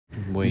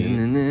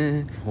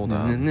Wait, hold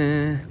on.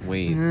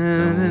 Wait,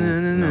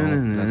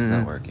 no, that's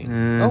not working.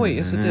 Oh wait,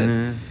 yes it did.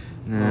 Oh,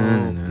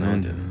 no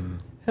it didn't.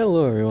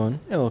 Hello everyone,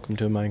 and welcome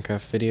to a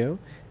Minecraft video.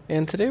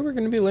 And today we're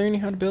going to be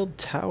learning how to build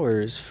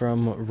towers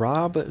from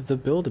Rob the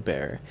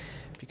Build-A-Bear.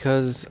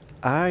 Because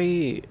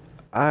I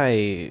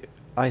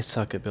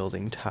suck at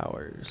building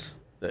towers.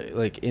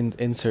 Like,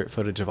 insert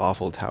footage of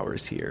awful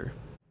towers here.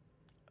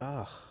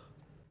 Ugh.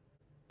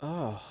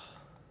 Oh.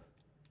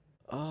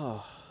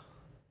 Oh.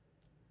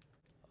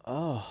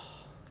 Oh.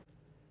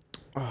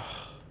 Oh.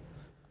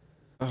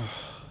 Oh.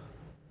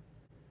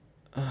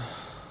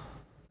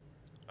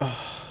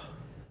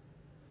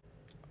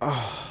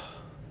 Oh.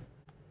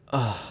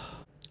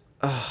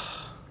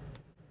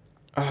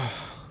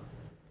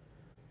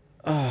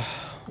 Oh.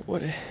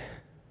 What?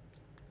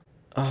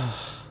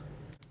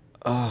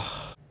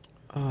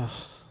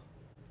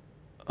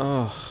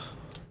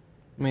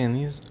 Man,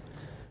 these.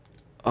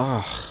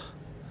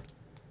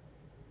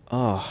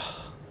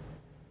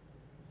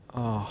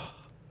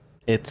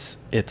 It's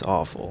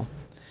awful.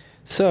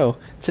 So,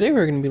 today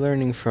we're going to be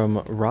learning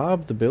from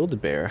Rob the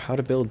Build-A-Bear how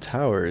to build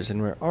towers,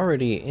 and we're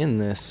already in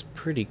this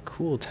pretty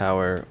cool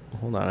tower.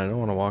 Hold on, I don't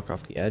want to walk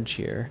off the edge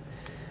here.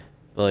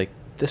 But, like,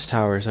 this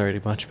tower is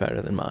already much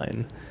better than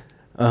mine.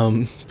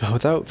 But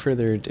without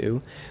further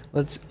ado,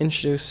 let's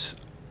introduce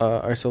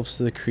ourselves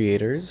to the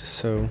creators,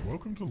 so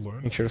Welcome to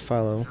Learn make sure to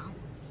follow.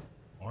 Towers.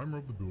 I'm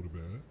Rob the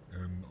Build-A-Bear,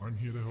 and I'm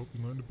here to help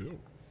you learn to build.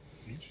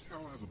 Each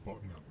tower has a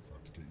button out the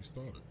front to get you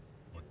started,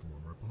 like the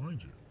one right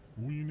behind you.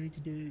 All you need to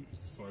do is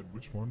decide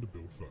which one to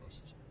build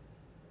first.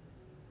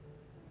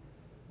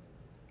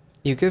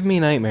 You give me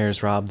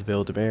nightmares, Rob the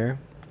Build-A-Bear,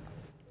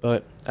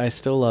 but I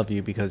still love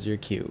you because you're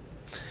cute.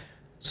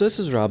 So this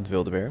is Rob the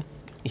Build-A-Bear.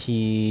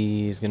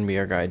 He's going to be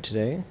our guide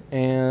today,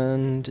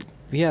 and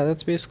yeah,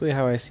 that's basically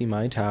how I see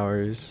my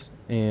towers,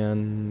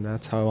 and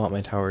that's how I want my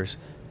towers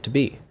to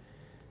be.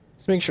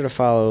 So make sure to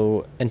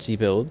follow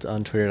EntityBuilds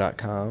on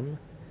twitter.com,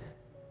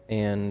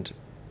 and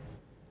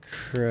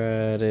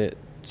credit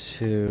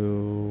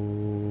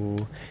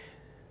to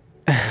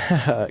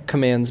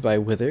commands by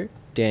Wither,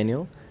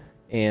 Daniel,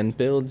 and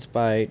builds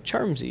by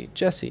Charmsy,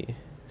 Jesse,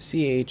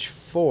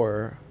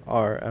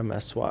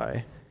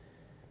 CH4RMSY.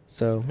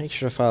 So make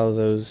sure to follow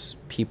those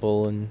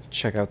people and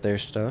check out their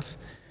stuff.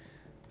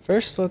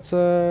 First, let's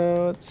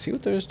see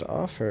what there's to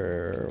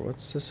offer.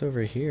 What's this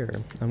over here?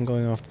 I'm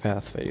going off the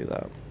path if I do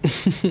that.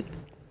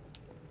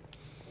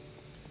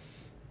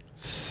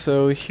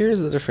 So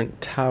here's the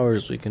different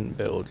towers we can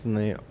build, and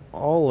they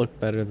all look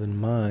better than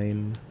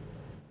mine.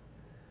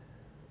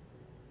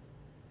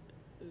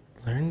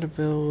 Learn to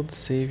build,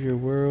 save your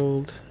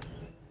world.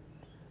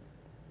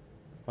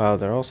 Wow,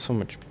 they're all so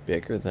much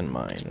bigger than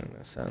mine in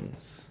a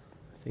sense.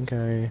 I think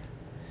I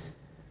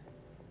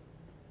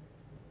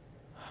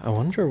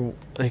wonder,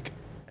 like,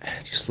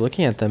 just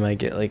looking at them I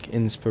get like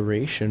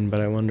inspiration, but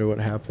I wonder what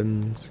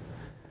happens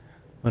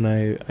when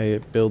I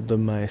build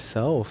them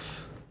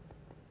myself.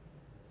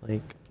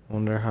 Like, I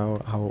wonder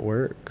how it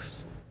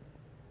works.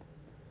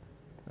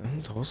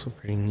 That's also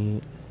pretty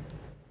neat.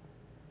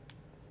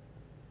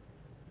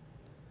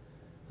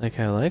 Like,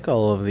 I like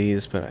all of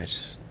these, but I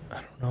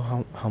don't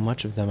know how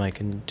much of them I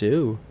can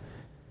do.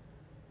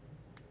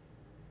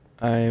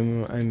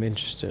 I'm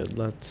interested.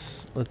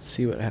 Let's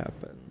see what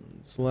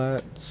happens.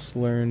 Let's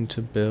learn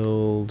to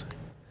build.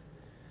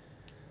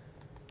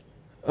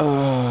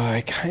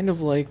 I kind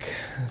of like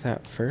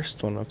that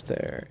first one up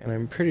there, and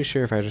I'm pretty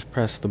sure if I just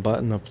press the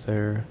button up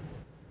there,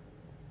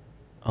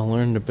 I'll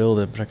learn to build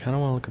it, but I kind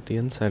of want to look at the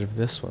inside of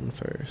this one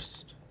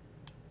first.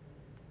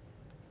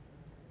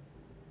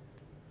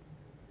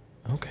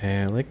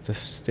 Okay, I like the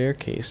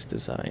staircase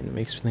design. It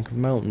makes me think of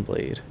Mountain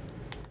Blade.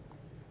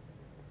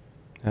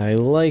 I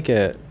like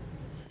it.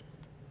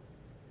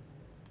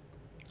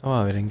 Oh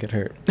wow, I didn't get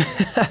hurt.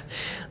 That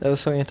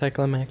was so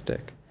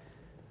anticlimactic.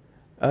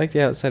 I like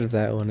the outside of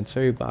that one. It's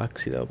very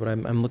boxy though, but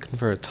I'm looking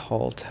for a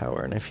tall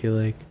tower, and I feel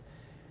like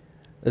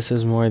this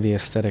is more the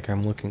aesthetic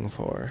I'm looking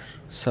for.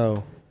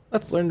 So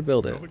let's learn to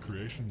build it. Now the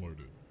creation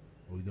loaded.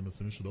 Are we going to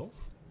finish it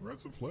off or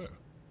add some flair?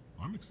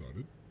 I'm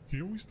excited.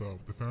 Here we start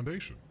with the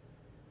foundation.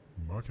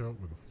 We mark out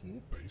where the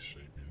floor base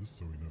shape is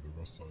so we know the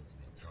rough size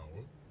of our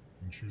tower,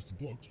 and choose the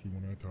blocks we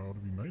want our tower to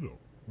be made of.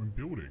 When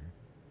building,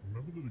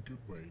 remember that a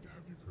good way to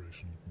have your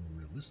creation look more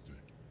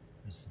realistic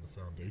is for the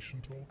foundation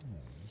to hold the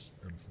walls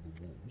and for the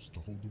walls to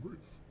hold the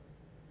roof.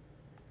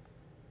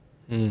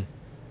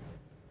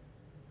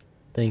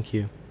 Thank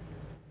you.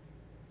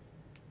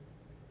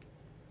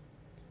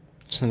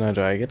 So now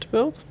do I get to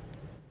build?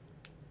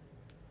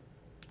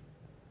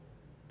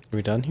 Are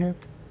we done here?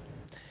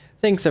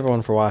 Thanks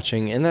everyone for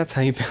watching, and that's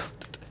how you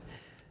build.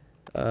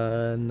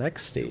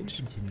 Next stage. We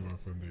continue our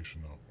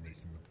foundation up,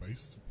 making the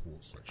base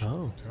support section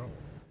of the tower.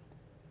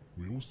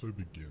 We also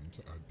begin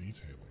to add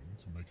detailing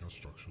to make our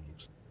structure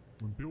look.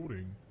 When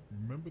building,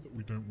 remember that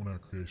we don't want our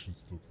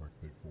creations to look like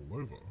they fall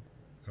over.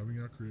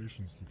 Having our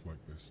creations look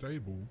like they're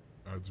stable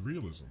adds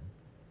realism.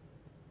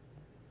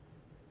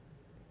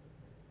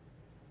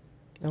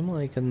 I'm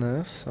liking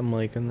this.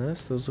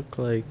 Those look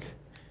like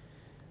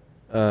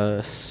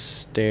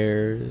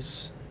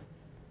stairs.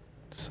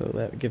 So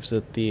that gives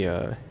it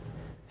the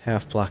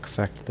half block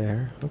effect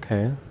there.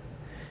 Okay.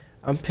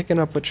 I'm picking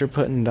up what you're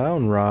putting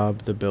down,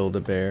 Rob, the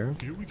Build-A-Bear.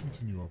 Here we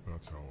continue up our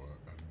tower,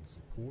 adding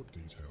support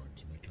detailing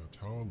to make our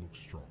tower look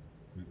strong.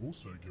 We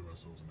also give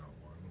ourselves an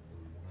outline of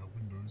where we want our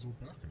windows or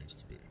balconies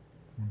to be.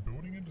 When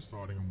building and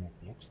deciding on what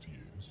blocks to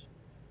use,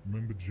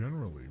 remember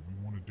generally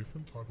we want a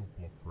different type of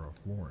block for our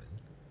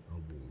flooring, our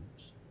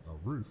walls, our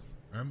roof,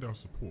 and our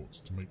supports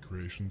to make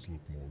creations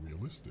look more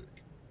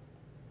realistic.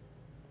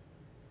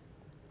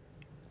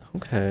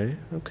 Okay,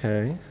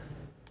 okay.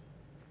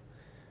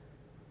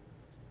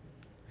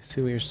 I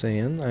see what you're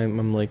saying.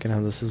 I'm liking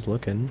how this is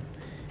looking.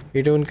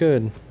 You're doing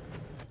good.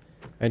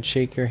 I'd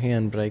shake your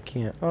hand, but I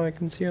can't. Oh, I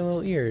can see your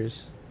little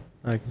ears.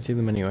 Oh, I can see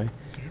them anyway.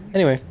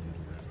 Anyway. Continue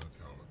to raise our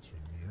tower to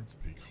near its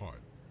peak height.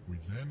 We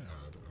then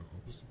add our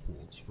upper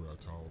supports for our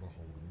tower to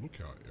hold a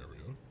lookout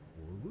area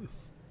or a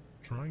roof.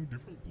 Trying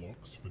different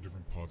blocks for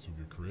different parts of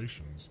your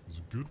creations is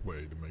a good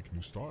way to make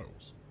new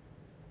styles.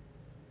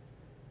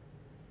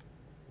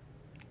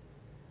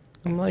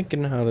 I'm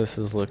liking how this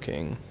is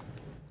looking.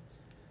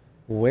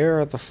 Where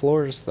are the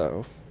floors,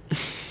 though?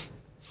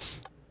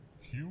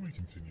 Here we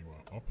continue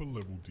our upper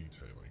level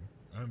detailing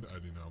and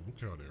add in our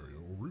lookout area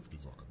or roof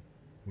design.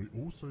 We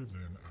also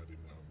then add in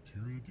our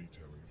interior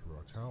detailing through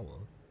our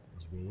tower,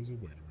 as well as a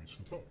way to reach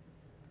the top.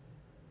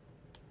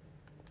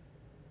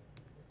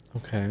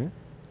 Okay.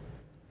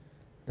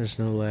 There's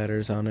no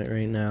ladders on it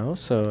right now,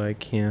 so I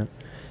can't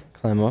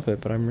climb up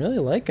it, but I'm really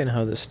liking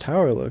how this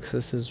tower looks.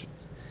 This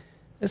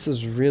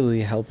is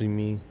really helping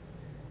me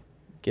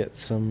get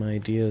some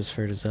ideas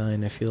for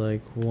design. I feel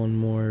like one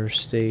more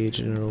stage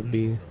and it'll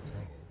be... By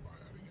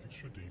adding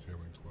extra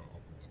detailing to our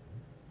upper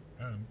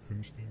level and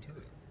finish the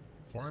interior.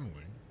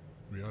 Finally,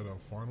 we add our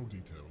final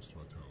details to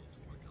our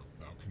towers, like our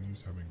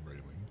balconies having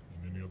railing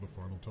and any other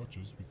final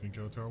touches we think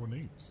our tower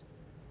needs.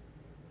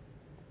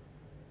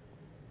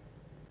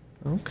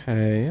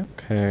 Okay,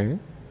 okay.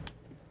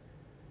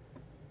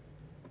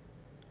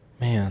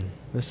 Man,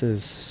 this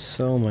is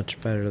so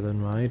much better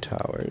than my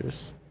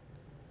towers.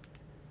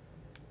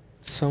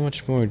 It's so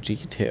much more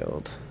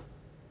detailed.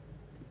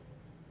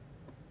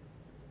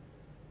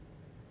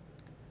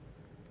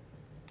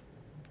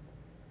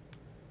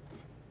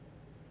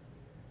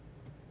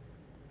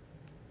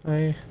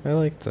 I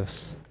like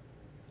this.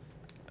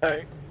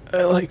 I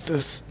like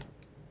this.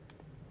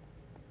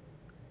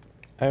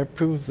 I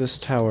approve this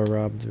tower,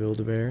 Rob the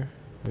Build-A-Bear.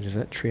 Wait, is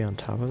that tree on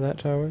top of that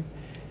tower?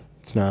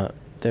 It's not.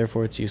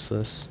 Therefore, it's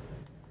useless.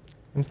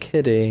 I'm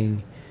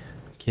kidding.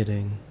 I'm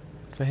kidding.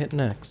 If I hit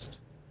next.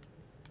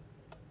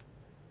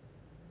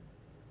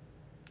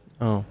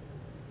 Oh.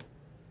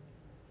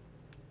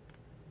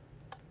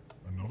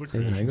 Another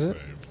Save and creation exit?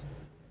 saved.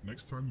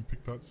 Next time you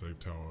pick that save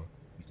tower,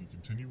 you can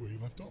continue where you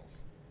left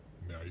off.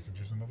 Now you can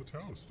choose another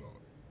tower to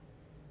start.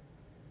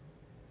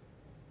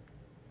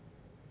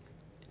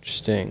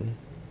 Interesting.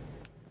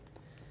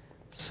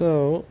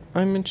 So,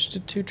 I'm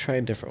interested to try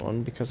a different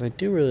one because I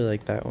do really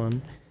like that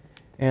one.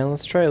 And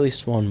let's try at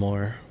least one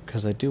more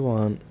because I do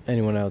want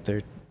anyone out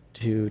there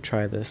to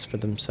try this for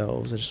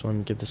themselves. I just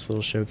want to give this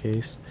little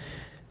showcase.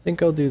 I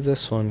think I'll do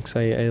this one because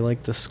I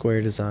like the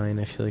square design.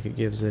 I feel like it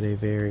gives it a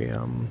very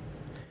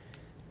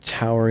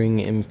towering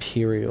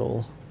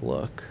imperial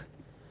look.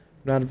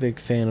 I'm not a big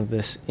fan of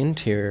this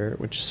interior,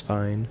 which is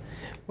fine.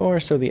 More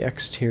so the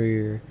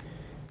exterior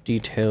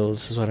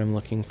details is what I'm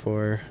looking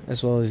for,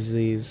 as well as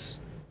these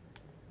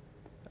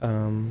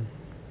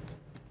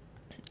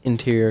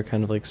interior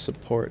kind of like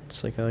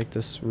supports. Like I like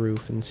this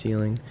roof and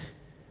ceiling.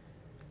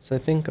 So I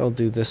think I'll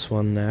do this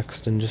one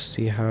next and just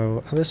see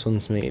how this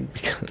one's made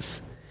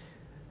because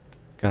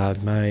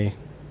God, my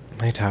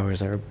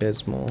towers are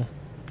abysmal.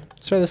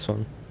 Let's try this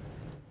one.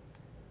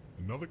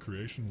 Another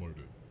creation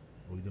loaded.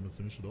 Are we going to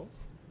finish it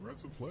off? Or add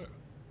some flair?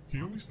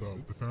 Here we start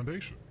with the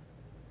foundation.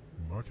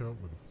 We mark out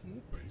where the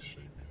floor base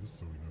shape is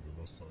so we know the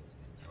rough size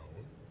of our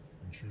tower,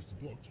 and choose the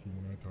blocks we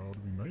want our tower to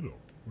be made of.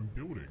 When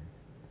building,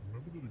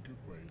 remember that a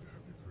good way to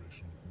have your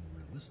creation look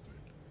more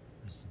realistic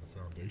is for the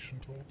foundation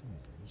to hold the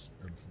walls,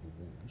 and for the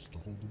walls to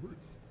hold the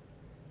roof.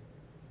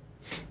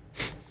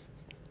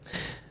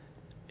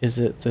 Is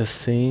it the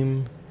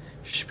same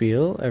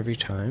spiel every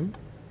time?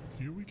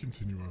 Here we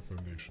continue our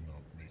foundation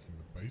up, making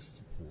the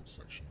base support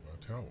section of our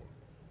tower.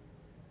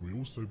 We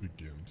also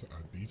begin to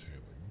add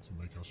detailing to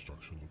make our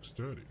structure look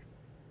sturdy.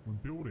 When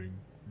building,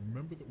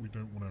 remember that we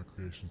don't want our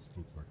creations to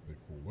look like they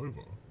fall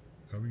over.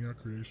 Having our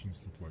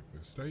creations look like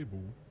they're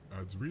stable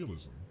adds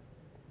realism.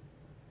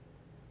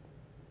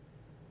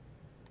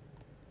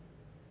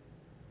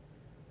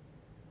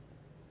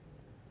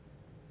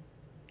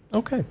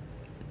 Okay.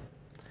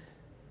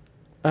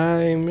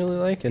 I'm really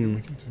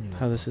liking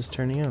how this is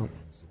turning out.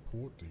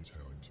 Support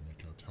detailing to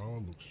make our tower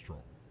look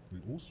strong. We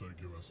also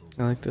give ourselves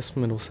I like this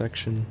middle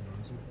section.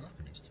 windows or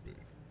balconies to be.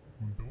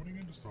 When building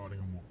and deciding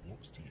on what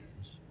blocks to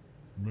use,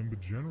 remember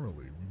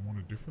generally we want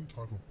a different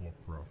type of block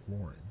for our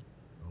flooring,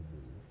 our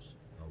walls,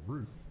 our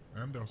roof,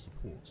 and our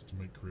supports to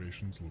make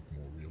creations look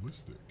more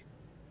realistic.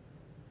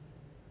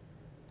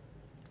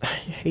 I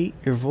hate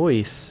your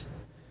voice.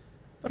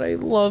 But I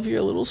love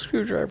your little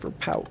screwdriver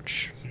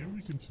pouch. Here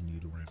we continue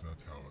to raise our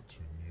tower to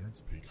near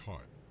its peak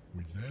height.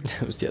 We then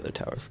That was the other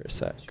tower for a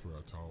sec. for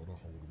our tower to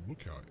hold a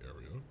lookout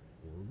area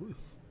or a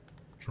roof.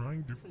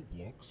 Trying different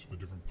blocks for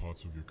different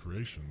parts of your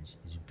creations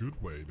is a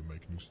good way to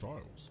make new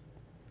styles.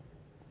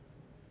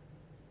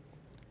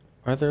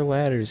 Are there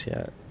ladders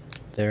yet?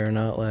 There are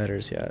not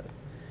ladders yet.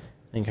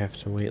 I think I have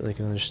to wait like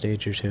another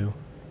stage or two.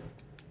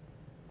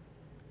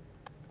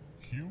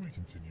 Here we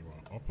continue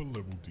our upper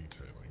level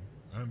detailing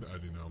and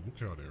add in our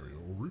lookout area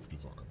or roof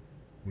design.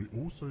 We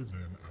also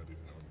then add in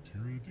our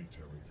interior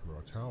detailing through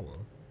our tower,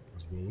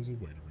 as well as a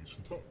way to reach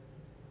the top.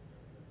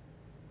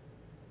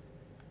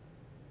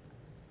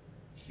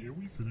 Here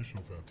we finish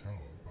off our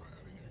tower by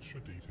adding extra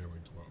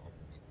detailing to our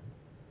upper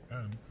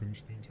level and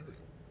finish the interior.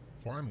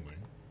 Finally,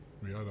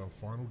 we add our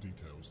final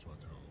details to our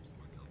towers,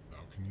 like our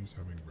balconies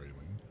having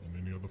railing and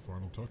any other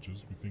final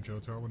touches we think our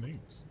tower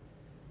needs.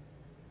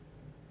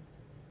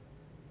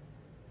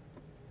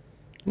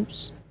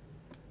 Oops.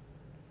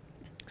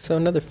 So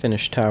another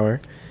finished tower.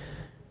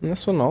 And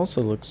this one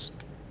also looks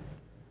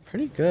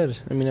pretty good.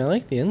 I mean, I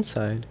like the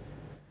inside.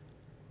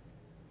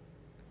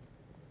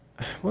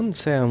 I wouldn't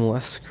say I'm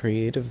less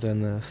creative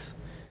than this.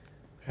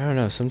 I don't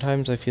know,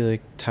 sometimes I feel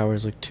like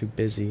towers look too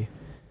busy.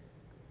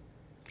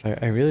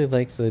 But I really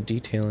like the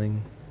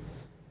detailing,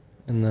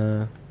 and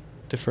the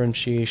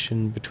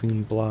differentiation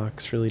between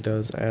blocks really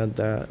does add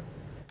that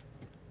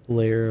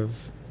layer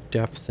of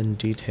depth and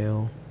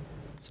detail.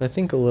 So I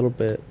think a little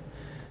bit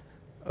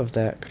of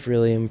that could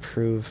really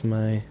improve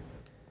my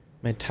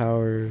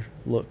tower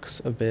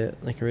looks a bit.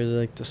 Like, I really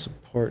like the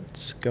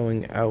supports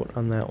going out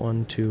on that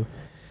one to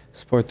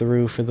support the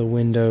roof or the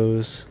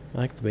windows. I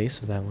like the base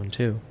of that one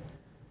too.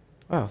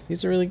 Wow,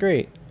 these are really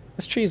great.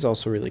 This tree is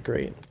also really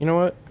great. You know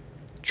what?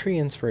 Tree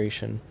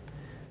inspiration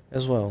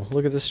as well.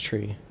 Look at this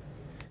tree.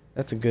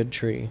 That's a good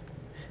tree.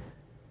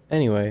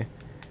 Anyway,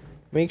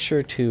 make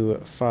sure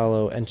to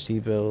follow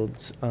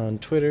EntityBuilds on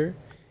Twitter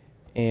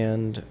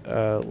and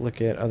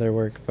look at other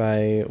work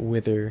by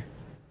Wither,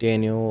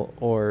 Daniel,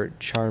 or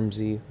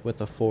Charmsy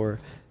with a 4,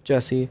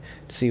 Jesse,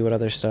 to see what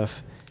other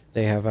stuff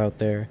they have out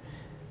there.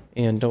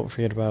 And don't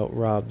forget about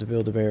Rob the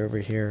Build-A-Bear over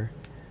here.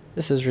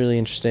 This is really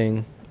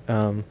interesting.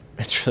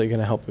 It's really going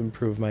to help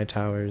improve my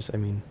towers. I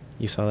mean,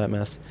 you saw that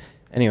mess.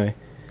 Anyway,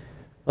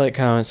 like,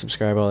 comment,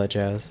 subscribe, all that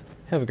jazz.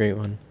 Have a great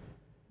one.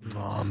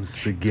 Mom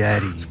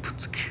spaghetti.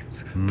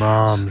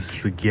 Mom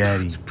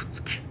spaghetti.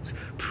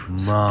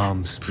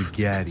 Mom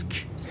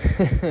spaghetti.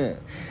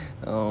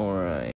 Alright.